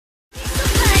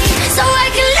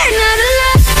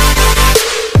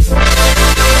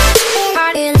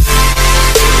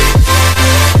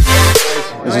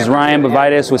Brian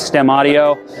Bovitis with STEM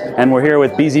Audio, and we're here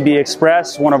with BZB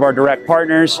Express, one of our direct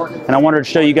partners, and I wanted to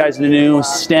show you guys the new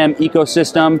STEM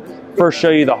ecosystem. First show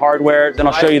you the hardware, then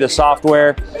I'll show you the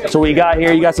software. So what you got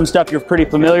here, you got some stuff you're pretty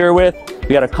familiar with.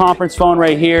 We got a conference phone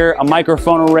right here, a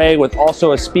microphone array with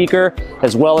also a speaker,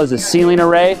 as well as a ceiling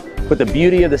array. But the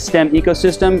beauty of the STEM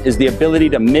ecosystem is the ability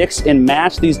to mix and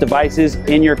match these devices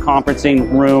in your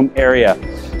conferencing room area.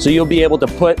 So you'll be able to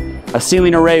put a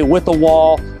ceiling array with the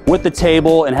wall, with the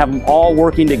table, and have them all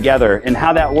working together. And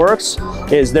how that works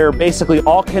is they're basically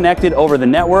all connected over the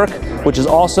network, which is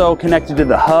also connected to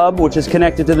the hub, which is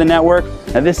connected to the network.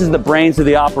 And this is the brains of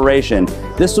the operation.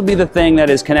 This will be the thing that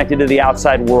is connected to the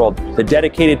outside world. The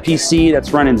dedicated PC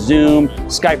that's running Zoom,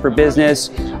 Skype for Business,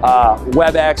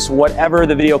 WebEx, whatever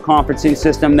the video conferencing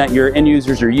system that your end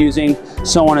users are using,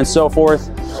 so on and so forth.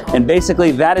 And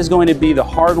basically that is going to be the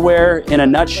hardware in a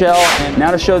nutshell. And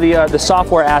now to show the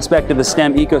software aspect of the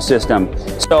STEM ecosystem.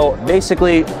 So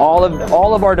basically all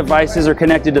of our devices are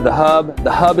connected to the hub.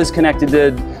 The hub is connected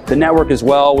to the network as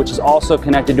well, which is also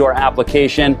connected to our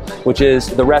application, which is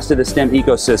the rest of the STEM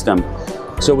ecosystem.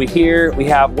 So we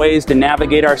have ways to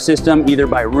navigate our system either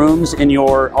by rooms in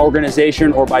your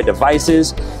organization or by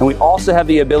devices. And we also have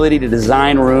the ability to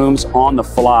design rooms on the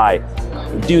fly.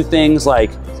 Do things like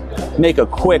make a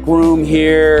quick room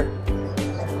here,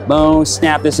 boom,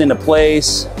 snap this into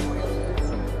place.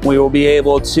 We will be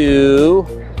able to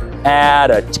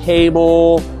add a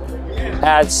table,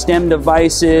 add STEM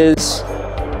devices,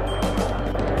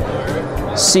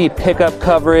 see pickup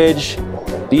coverage,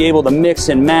 be able to mix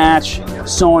and match,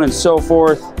 so on and so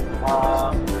forth.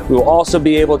 We will also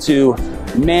be able to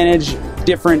manage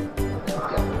different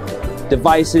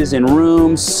devices in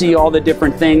rooms, see all the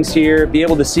different things here, be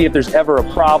able to see if there's ever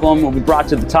a problem. We'll be brought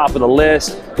to the top of the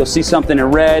list. You'll see something in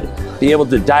red, be able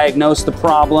to diagnose the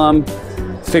problem,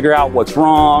 figure out what's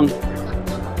wrong.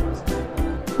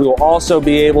 We will also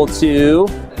be able to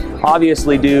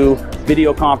obviously do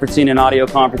video conferencing and audio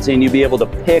conferencing. You'll be able to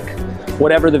pick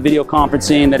whatever the video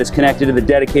conferencing that is connected to the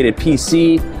dedicated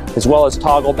PC, as well as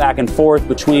toggle back and forth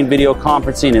between video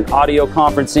conferencing and audio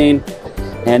conferencing.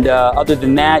 And other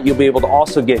than that, you'll be able to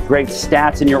also get great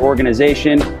stats in your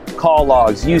organization, call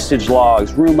logs, usage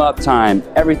logs, room uptime,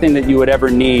 everything that you would ever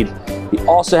need. You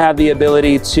also have the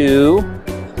ability to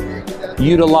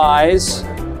utilize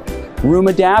Room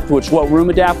Adapt, which what Room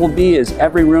Adapt will be is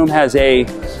every room has a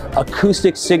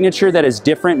acoustic signature that is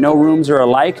different. No rooms are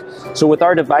alike. So with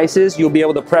our devices, you'll be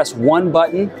able to press one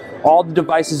button. All the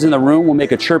devices in the room will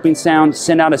make a chirping sound,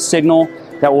 send out a signal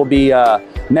that will be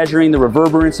measuring the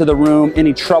reverberance of the room,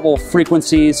 any treble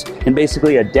frequencies, and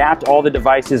basically adapt all the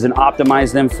devices and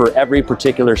optimize them for every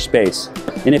particular space.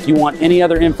 And if you want any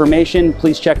other information,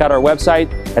 please check out our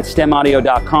website at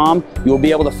stemaudio.com. You'll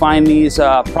be able to find these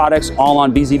products all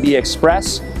on BZB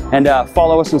Express, and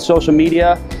follow us on social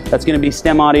media. That's going to be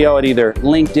STEM Audio at either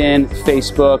LinkedIn,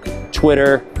 Facebook,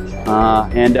 Twitter,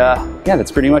 and yeah,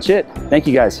 that's pretty much it. Thank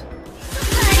you guys.